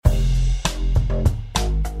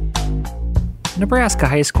Nebraska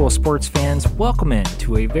high school sports fans, welcome in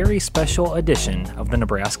to a very special edition of the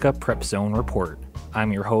Nebraska Prep Zone Report.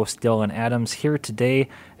 I'm your host, Dylan Adams, here today,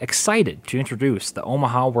 excited to introduce the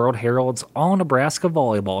Omaha World Herald's All-Nebraska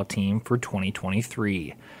volleyball team for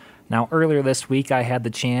 2023. Now, earlier this week, I had the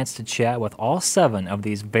chance to chat with all 7 of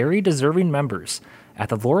these very deserving members at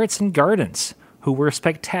the Lauritsen Gardens, who were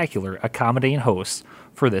spectacular accommodating hosts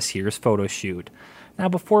for this year's photo shoot. Now,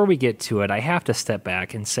 before we get to it, I have to step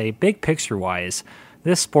back and say, big picture-wise,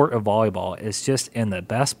 this sport of volleyball is just in the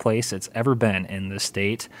best place it's ever been in the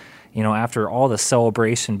state. You know, after all the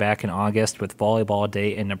celebration back in August with Volleyball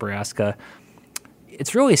Day in Nebraska,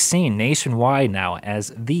 it's really seen nationwide now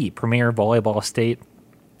as the premier volleyball state,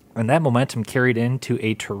 and that momentum carried into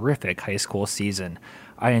a terrific high school season.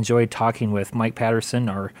 I enjoyed talking with Mike Patterson,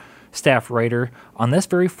 our staff writer, on this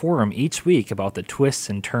very forum each week about the twists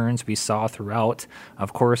and turns we saw throughout.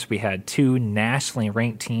 Of course, we had 2 nationally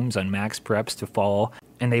ranked teams on Max Preps to follow,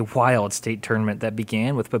 and a wild state tournament that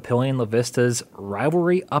began with Papillion La Vista's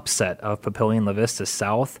rivalry upset of Papillion La Vista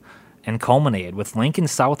South and culminated with Lincoln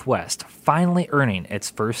Southwest finally earning its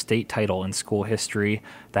first state title in school history.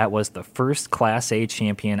 That was the first Class A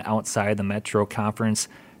champion outside the Metro Conference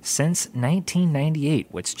since 1998,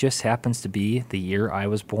 which just happens to be the year I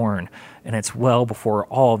was born. And it's well before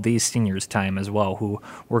all of these seniors' time as well, who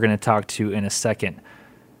we're going to talk to in a second.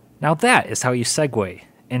 Now that is how you segue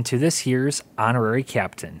into this year's honorary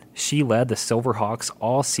captain. She led the Silverhawks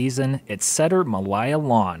all season. It's setter Malaya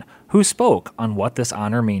Lawn, who spoke on what this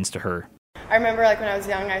honor means to her. I remember when I was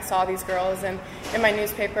young, I saw these girls and in my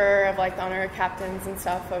newspaper of the honorary captains and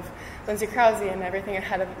stuff of Lindsay Krause and everything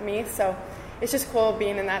ahead of me. So it's just cool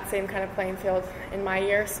being in that same kind of playing field in my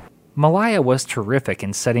years. Malaya was terrific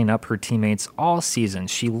in setting up her teammates all season.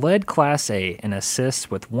 She led Class A in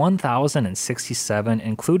assists with 1,067,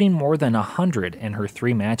 including more than 100 in her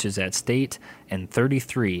 3 matches at state and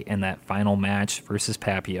 33 in that final match versus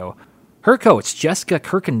Papio. Her coach, Jessica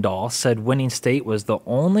Kirkendall, said winning state was the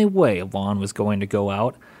only way Lawn was going to go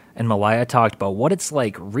out, and Malaya talked about what it's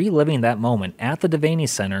like reliving that moment at the Devaney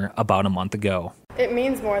Center about a month ago. It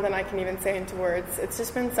means more than I can even say into words. It's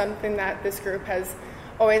just been something that this group has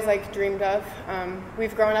always dreamed of.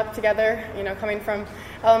 We've grown up together, coming from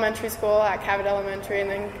elementary school at Cabot Elementary and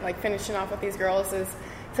then finishing off with these girls is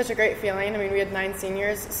such a great feeling. I mean, we had 9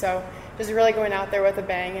 seniors, so just really going out there with a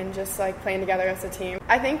bang and just playing together as a team.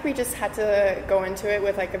 I think we just had to go into it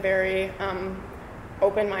with a very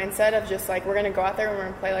open mindset of just we're going to go out there and we're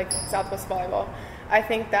going to play Southwest volleyball. I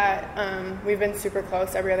think that we've been super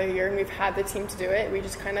close every other year and we've had the team to do it. We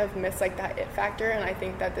just kind of miss that it factor, and I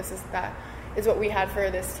think that that is what we had for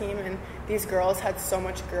this team, and these girls had so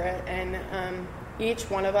much grit, and each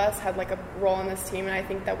one of us had a role in this team, and I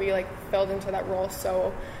think that we filled into that role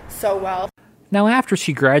so well. Now, after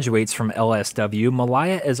she graduates from LSW,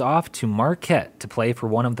 Malaya is off to Marquette to play for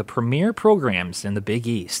one of the premier programs in the Big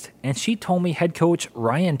East, and she told me head coach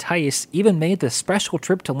Ryan Tice even made this special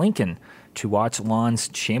trip to Lincoln to watch Lawn's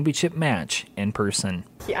championship match in person.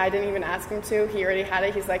 I didn't even ask him to. He already had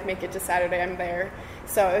it. He's make it to Saturday, I'm there.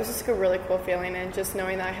 So it was just a really cool feeling, and just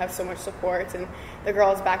knowing that I have so much support. And the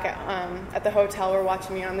girls back at the hotel were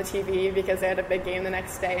watching me on the TV because they had a big game the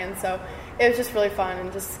next day. And so it was just really fun,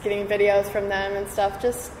 and just getting videos from them and stuff.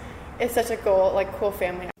 Just, it's such a cool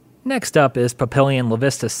family. Next up is Papillion La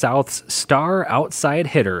Vista South's star outside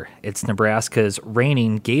hitter. It's Nebraska's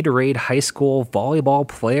reigning Gatorade High School Volleyball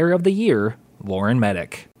Player of the Year, Lauren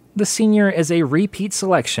Medic. The senior is a repeat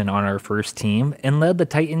selection on our first team and led the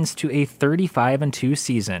Titans to a 35-2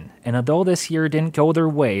 season. And although this year didn't go their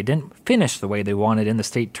way, didn't finish the way they wanted in the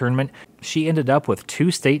state tournament, she ended up with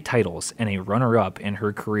 2 state titles and a runner-up in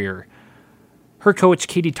her career. Her coach,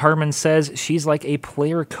 Katie Tarman, says she's like a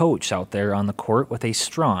player coach out there on the court with a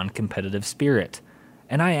strong competitive spirit.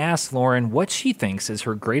 And I asked Lauren what she thinks is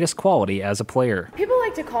her greatest quality as a player. People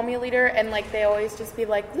like to call me a leader, and they always just be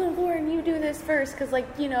like, no, Lauren, you do this first, because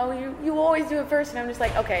you always do it first. And I'm just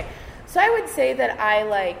okay. So I would say that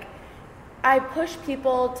I push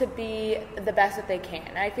people to be the best that they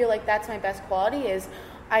can. I feel that's my best quality is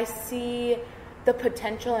I see the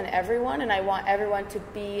potential in everyone, and I want everyone to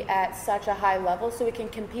be at such a high level so we can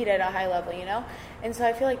compete at a high level, And so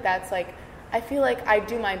I feel that's I feel I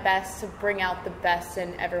do my best to bring out the best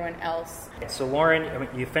in everyone else. So Lauren,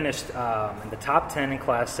 you finished in the top 10 in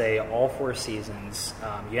Class A all 4 seasons.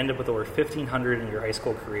 You ended up with over 1,500 in your high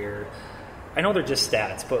school career. I know they're just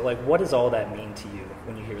stats, but what does all that mean to you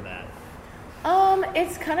when you hear that?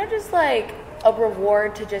 It's kind of just a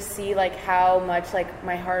reward to just see how much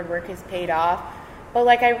my hard work has paid off. But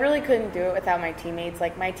I really couldn't do it without my teammates.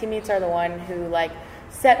 My teammates are the one who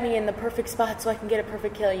set me in the perfect spot so I can get a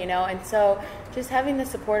perfect kill, And so just having the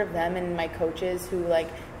support of them and my coaches who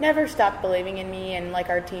never stopped believing in me and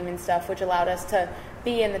our team and stuff, which allowed us to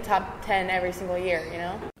be in the top 10 every single year,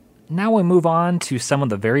 Now we move on to some of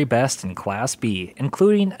the very best in Class B,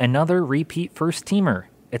 including another repeat first-teamer.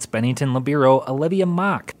 It's Bennington libero Olivia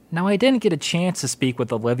Mock. Now, I didn't get a chance to speak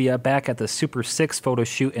with Olivia back at the Super 6 photo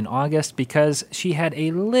shoot in August because she had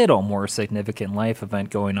a little more significant life event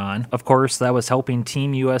going on. Of course, that was helping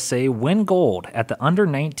Team USA win gold at the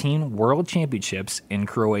Under-19 World Championships in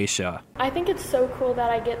Croatia. I think it's so cool that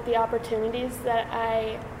I get the opportunities that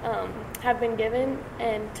I have been given,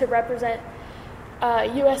 and to represent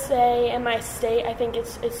USA and my state, I think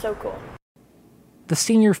it's so cool. The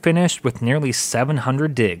senior finished with nearly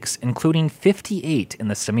 700 digs, including 58 in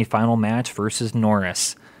the semifinal match versus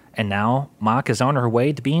Norris. And now, Mock is on her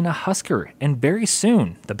way to being a Husker, and very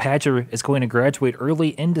soon, the Badger is going to graduate early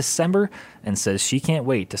in December and says she can't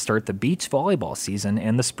wait to start the beach volleyball season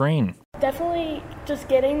in the spring. Definitely just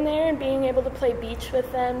getting there and being able to play beach with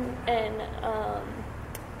them and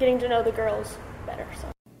getting to know the girls better. So.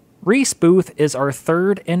 Reese Booth is our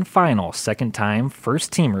third and final second-time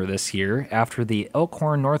first-teamer this year after the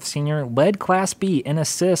Elkhorn North senior led Class B in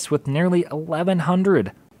assists with nearly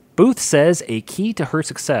 1,100. Booth says a key to her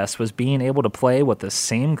success was being able to play with the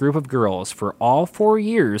same group of girls for all 4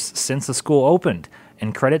 years since the school opened,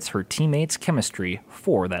 and credits her teammates' chemistry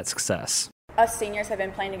for that success. Us seniors have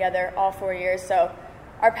been playing together all 4 years, so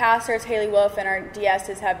our passers, Haley Wolf, and our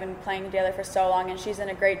DSs have been playing together for so long, and she's done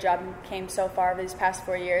a great job and came so far over these past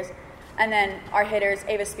 4 years. And then our hitters,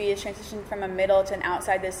 Ava Speed, has transitioned from a middle to an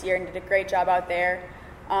outside this year and did a great job out there.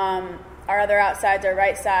 Our other outsides, our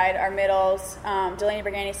right side, our middles, Delaney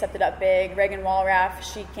Bergani stepped it up big. Reagan Walraff,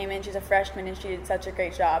 she came in, she's a freshman, and she did such a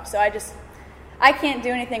great job. So I can't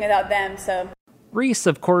do anything without them, so. Reese,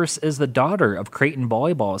 of course, is the daughter of Creighton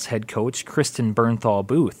Volleyball's head coach, Kristen Bernthal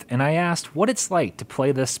Booth, and I asked what it's like to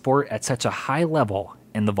play this sport at such a high level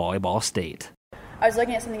in the volleyball state. I was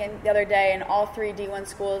looking at something the other day, and all 3 D1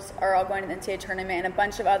 schools are all going to the NCAA tournament, and a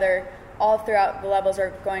bunch of all throughout the levels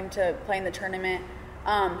are going to play in the tournament.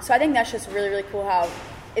 So I think that's just really, really cool how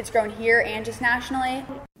it's grown here and just nationally.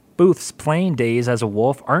 Booth's playing days as a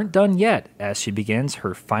Wolf aren't done yet as she begins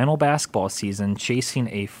her final basketball season chasing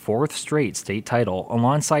a 4th straight state title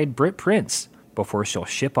alongside Britt Prince before she'll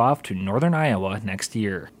ship off to Northern Iowa next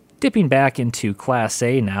year. Dipping back into Class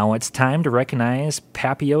A now, it's time to recognize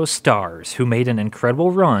Papio's stars who made an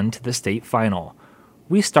incredible run to the state final.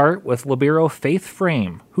 We start with libero Faith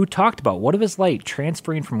Frame, who talked about what it was like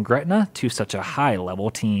transferring from Gretna to such a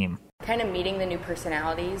high-level team. Kind of meeting the new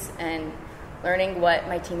personalities and learning what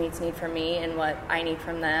my teammates need from me and what I need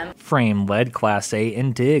from them. Frame led Class A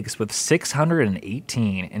in digs with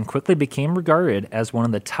 618 and quickly became regarded as one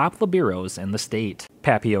of the top liberos in the state.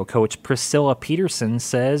 Papio coach Priscilla Peterson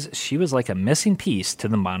says she was like a missing piece to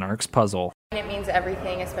the Monarchs puzzle. It means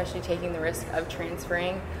everything, especially taking the risk of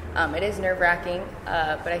transferring. It is nerve-wracking,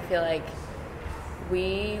 but I feel like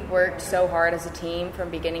we worked so hard as a team from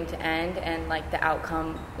beginning to end, and the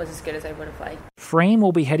outcome was as good as I would have liked. Frame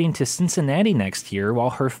will be heading to Cincinnati next year,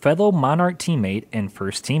 while her fellow Monarch teammate and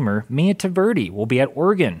first-teamer Mia Taverdi will be at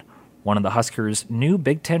Oregon, one of the Huskers' new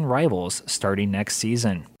Big Ten rivals starting next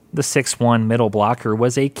season. The 6'1" middle blocker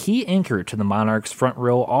was a key anchor to the Monarchs' front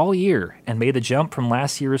row all year and made the jump from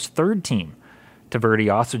last year's third team.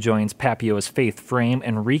 Taverdi also joins Papio's Faith Frame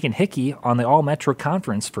and Regan Hickey on the All-Metro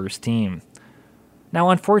Conference first team. Now,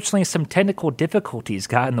 unfortunately, some technical difficulties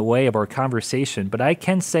got in the way of our conversation, but I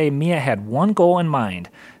can say Mia had one goal in mind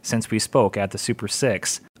since we spoke at the Super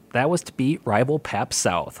 6. That was to beat rival Pap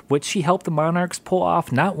South, which she helped the Monarchs pull off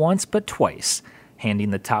not once but twice,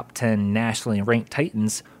 handing the top 10 nationally ranked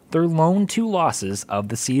Titans their lone 2 losses of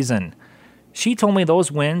the season. She told me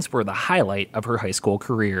those wins were the highlight of her high school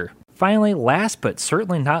career. Finally, last but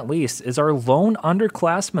certainly not least, is our lone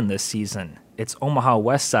underclassman this season. It's Omaha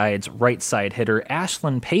West Side's right side hitter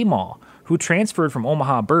Ashlyn Paymall, who transferred from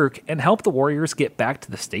Omaha Burke and helped the Warriors get back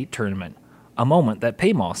to the state tournament, a moment that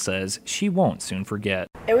Paymall says she won't soon forget.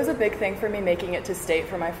 It was a big thing for me making it to state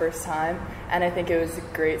for my first time, and I think it was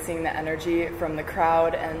great seeing the energy from the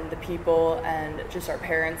crowd and the people and just our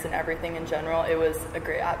parents and everything in general. It was a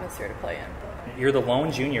great atmosphere to play in. You're the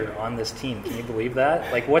lone junior on this team. Can you believe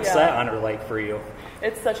that? What's that honor like for you?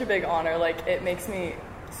 It's such a big honor. It makes me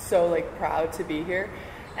so proud to be here,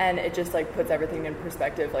 and it just puts everything in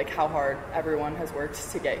perspective, how hard everyone has worked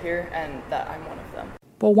to get here and that I'm one of them.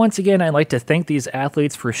 Well, once again, I'd like to thank these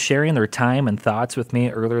athletes for sharing their time and thoughts with me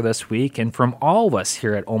earlier this week, and from all of us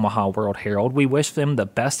here at Omaha World Herald, we wish them the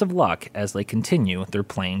best of luck as they continue their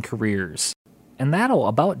playing careers. And that'll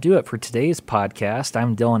about do it for today's podcast.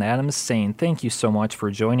 I'm Dylan Adams saying thank you so much for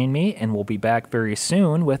joining me, and we'll be back very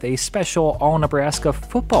soon with a special All-Nebraska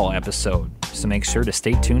football episode. So make sure to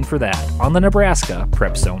stay tuned for that on the Nebraska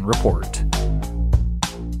Prep Zone Report.